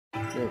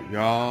What's up,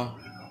 y'all?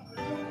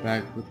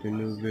 Back with the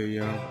new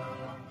video.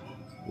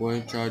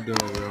 What y'all doing,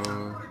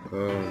 y'all?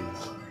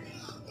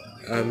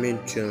 I'm in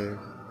chillin'.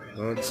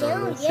 Long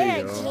time no see,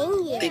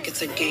 y'all. Think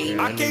it's a game.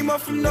 I came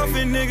up from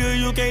nothing, nigga,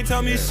 you can't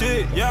tell me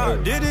shit, yeah.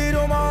 Did it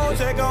on my own,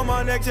 check out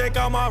my neck, check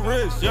out my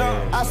wrist,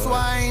 yeah. I swear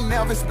I ain't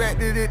never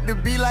expected it to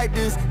be like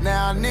this.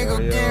 Now a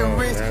nigga getting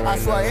rich, I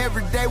swear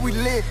every day we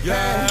lit.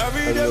 Yeah,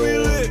 every day we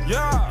lit,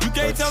 yeah. You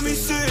can't tell me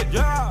shit,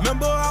 yeah.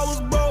 Remember I was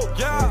broke,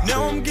 yeah.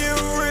 Now I'm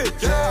getting rich,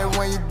 yeah.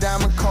 When you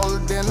diamond colder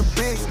than a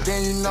bitch,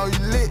 then you know you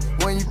lit.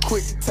 When you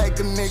quit to take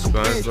a nigga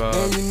bitch,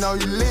 then you know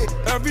you lit.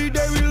 Every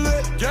day we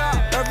lit,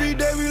 yeah. Every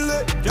day we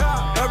lit,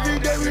 yeah. Every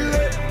day we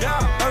lit,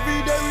 yeah.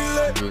 Every day we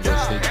lit,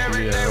 yeah.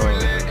 Every day we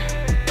lit.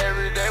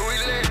 Every day we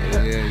lit.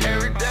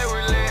 Every day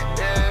we lit.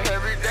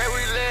 Every day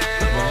we lit.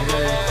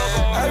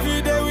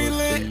 Every day we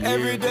lit.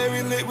 Every day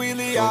we lit. We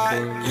lit.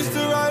 I used to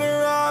ride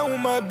around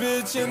with my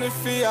bitch in the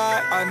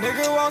Fiat. A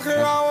nigga walk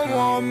around with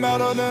more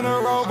metal than a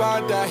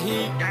robot. That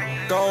heat,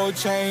 gold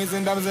chains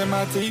and diamonds in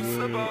my teeth.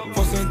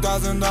 Posting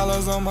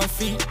 $1,000 on my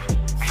feet.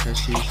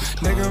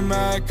 Nigga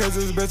mad cause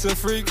this bitch a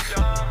freak.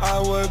 I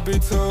would be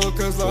too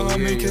cause all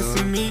homie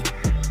kissing me.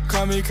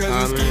 Call me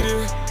cause it's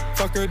Skeeter.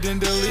 Fuck her then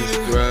delete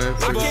it.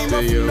 I came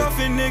up from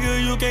nothing,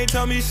 nigga, you can't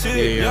tell me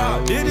shit,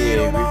 yeah. Did it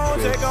on my own,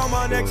 check out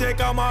my neck, check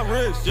out my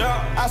wrist,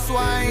 yeah. I swear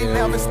I ain't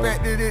never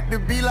expected it to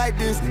be like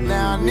this.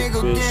 Now a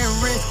nigga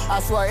getting rich, I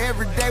swear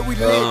every day we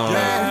lit,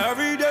 yeah.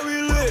 Every day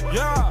we lit,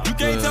 yeah. You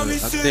can't tell me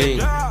shit,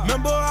 yeah.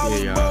 Remember I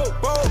was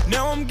broke,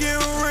 now I'm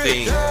getting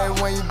rich,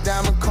 yeah. When you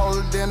diamond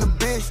colder than a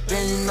bitch,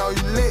 then you know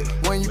you lit.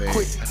 When you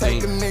quit to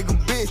take a nigga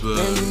bitch,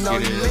 then you know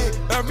you lit.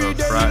 Every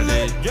day we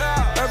lit,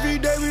 yeah. Every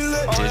day we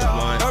lit,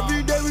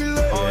 every day we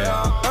lit, oh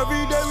yeah.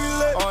 Every day we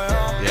lit, oh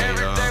yeah.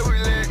 Every day we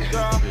lit,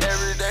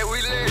 every day we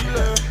lit,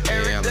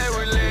 every day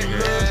we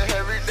lit,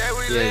 every day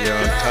we lit.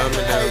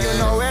 Hey, you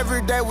know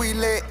every day we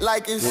lit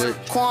like it's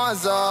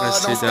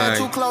Kwanzaa. Don't stand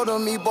too close to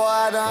me, boy,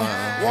 I done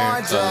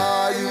warned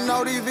ya. You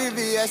know these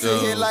VVS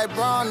hit like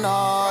Brown,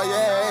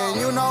 yeah.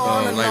 You know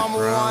I'm the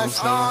number one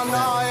strong,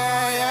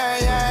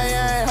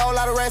 yeah. Whole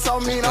lot of rats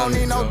on me, don't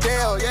need no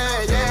deal,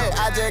 yeah.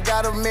 I just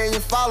got 1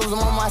 million followers, I'm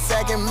on my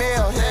second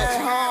meal,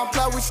 yeah.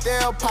 Plus we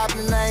still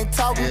poppin', ain't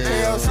talking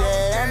pills,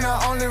 yeah. And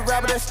the only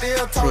rapper that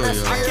still told that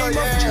still, I came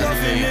up from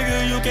nothing,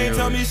 nigga, you can't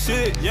tell me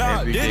shit,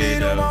 yeah. Did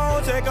it on my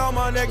own, check out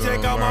my neck,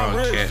 check out my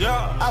wrist,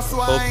 yeah. I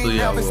swear I ain't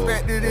never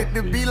expected it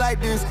to be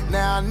like this.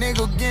 Now a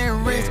nigga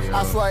getting rich,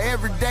 I swear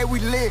every day we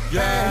lit,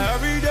 yeah.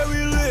 Every day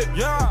we lit,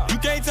 yeah. You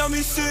can't tell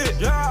me shit,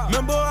 yeah.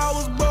 Remember I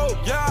was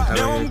broke, yeah.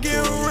 Now I'm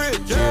getting rich,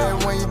 yeah.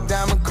 When you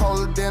diamond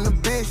colder than a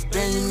bitch,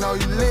 then you know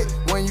you lit.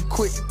 When you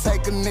quit to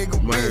take a nigga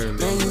bitch,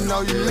 then you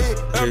know you lit.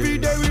 Every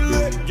day we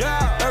lit,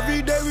 yeah.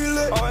 Every day we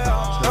lit, oh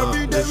yeah.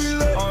 Every day we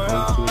lit, oh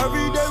yeah.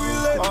 Every day we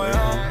lit, oh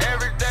yeah.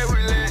 Every day we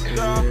lit,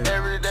 yeah.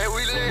 Every day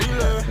we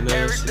lit,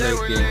 every day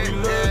we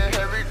lit,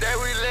 every day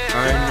we lit. I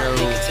know.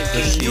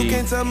 You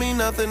can't tell me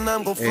nothing,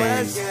 I'm gon'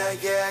 flex.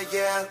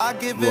 Yeah. I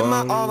give it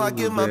my all, I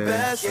give my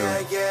best. Yeah.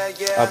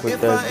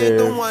 If I ain't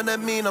the one, that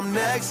mean I'm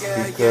next.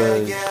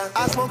 Yeah.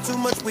 I smoke too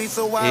much weed,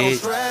 so I don't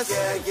stress.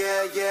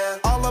 Yeah.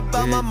 All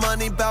about my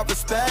money, about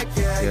respect.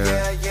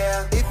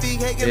 Yeah. If he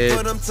hatin',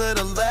 put him to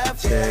the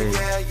left.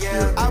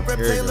 Yeah. I rep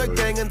Taylor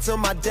Gang until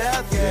my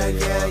death.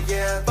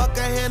 Yeah. Fuck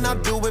a hand, I'll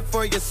do it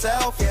for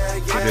yourself. I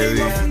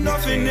came up from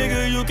nothing,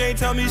 nigga, you can't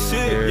tell me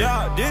shit,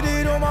 yeah. Did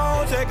it on my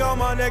own, check out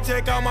my neck,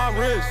 check out my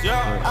wrist,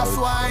 yeah. I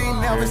swear I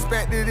ain't never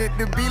expected it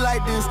to be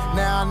like this.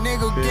 Now a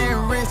nigga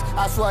getting rich,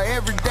 I swear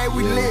every day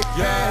we lit,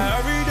 yeah.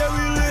 Every day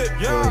we lit,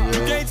 yeah.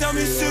 You can't tell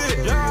me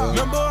shit, yeah.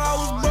 Remember I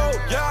was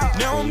broke, yeah.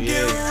 Now I'm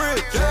getting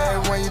rich,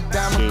 yeah. When you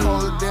diamond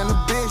colder than a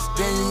bitch,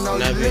 then you know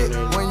you lit.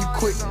 When you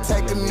quit to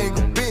take a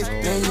nigga bitch,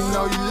 then you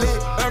know you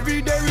lit.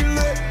 Every day we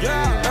lit,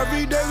 yeah.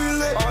 Every day we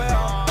lit, oh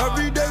yeah.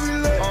 Every day we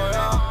lit, oh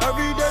yeah.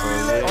 Every day we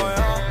lit, oh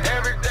yeah.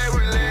 Every day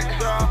we lit,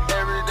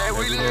 every day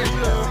we lit,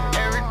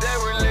 every day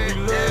we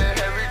lit,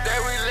 every day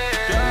we lit.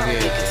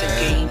 It's a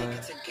game.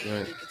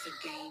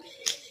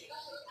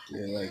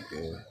 Yeah, like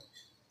that.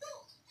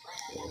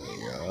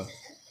 Y'all.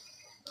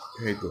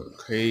 Hey, go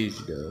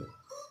crazy though.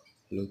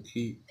 Low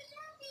key.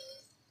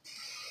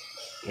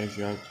 As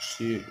y'all can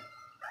see it.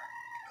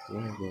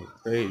 Man, go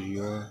crazy,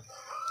 y'all.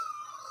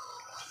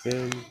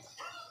 Feel me?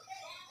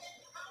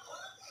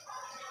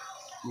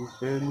 You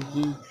feel me, G?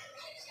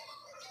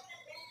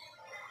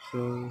 So,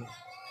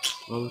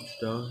 I'm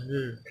down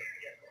here.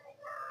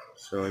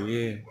 So,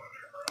 yeah.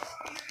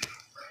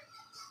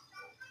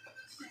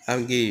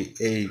 I'm getting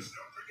a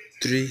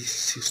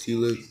 360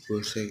 look for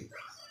a second.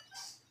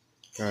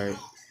 Alright.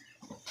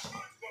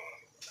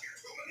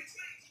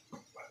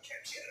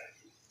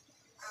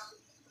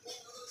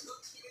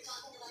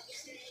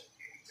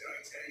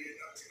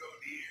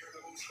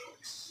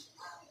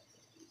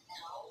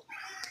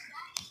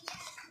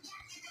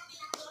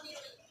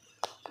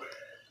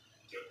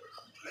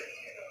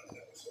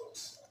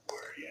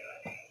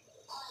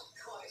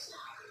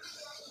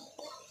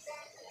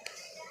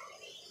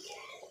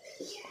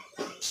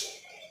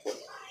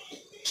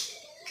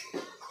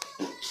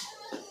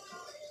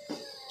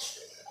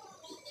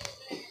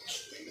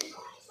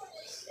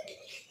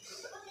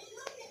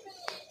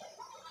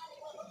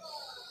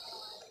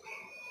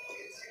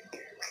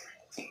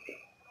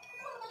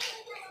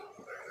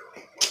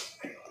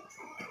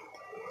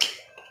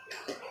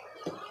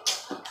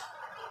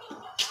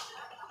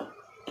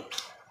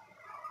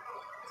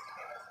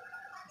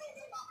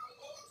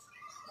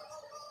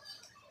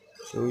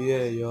 So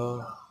yeah,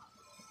 y'all.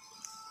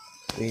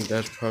 I think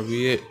that's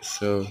probably it.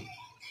 So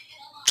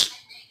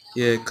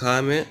yeah,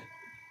 comment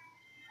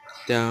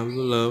down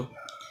below.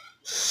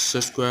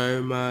 Subscribe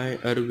to my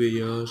other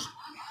videos.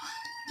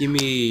 Give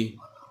me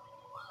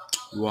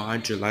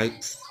 100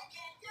 likes.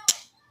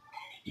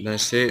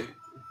 That's it.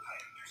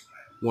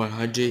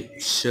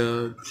 100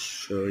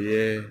 subs. So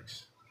yeah,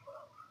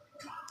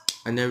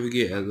 I never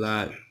get a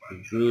lot of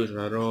views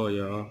at all,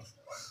 y'all.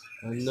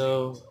 I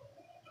know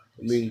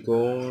I've been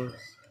gone.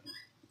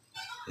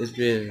 It's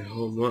been a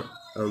whole month.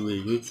 I don't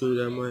read YouTube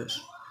that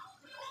much.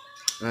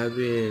 I've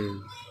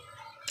been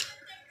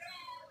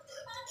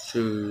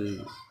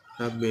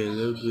a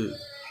little bit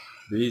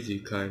busy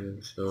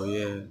kinda. So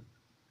yeah,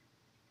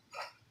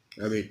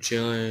 I've been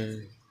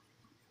chilling.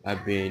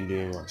 I've been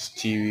doing watch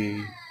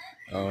TV.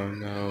 I don't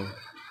know.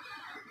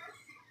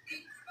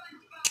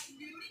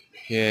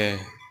 Yeah.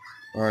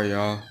 Alright,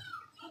 y'all.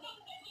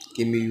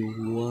 Give me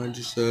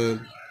 100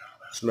 subs.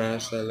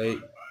 Smash that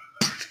like.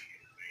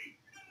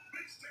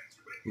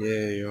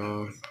 Yeah,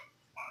 y'all.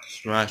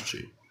 Smash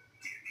it.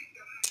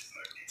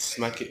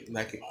 Smack it,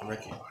 mack it,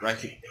 rack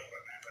it.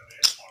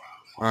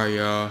 Alright,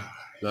 y'all.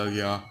 Love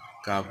y'all.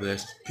 God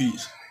bless.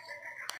 Peace.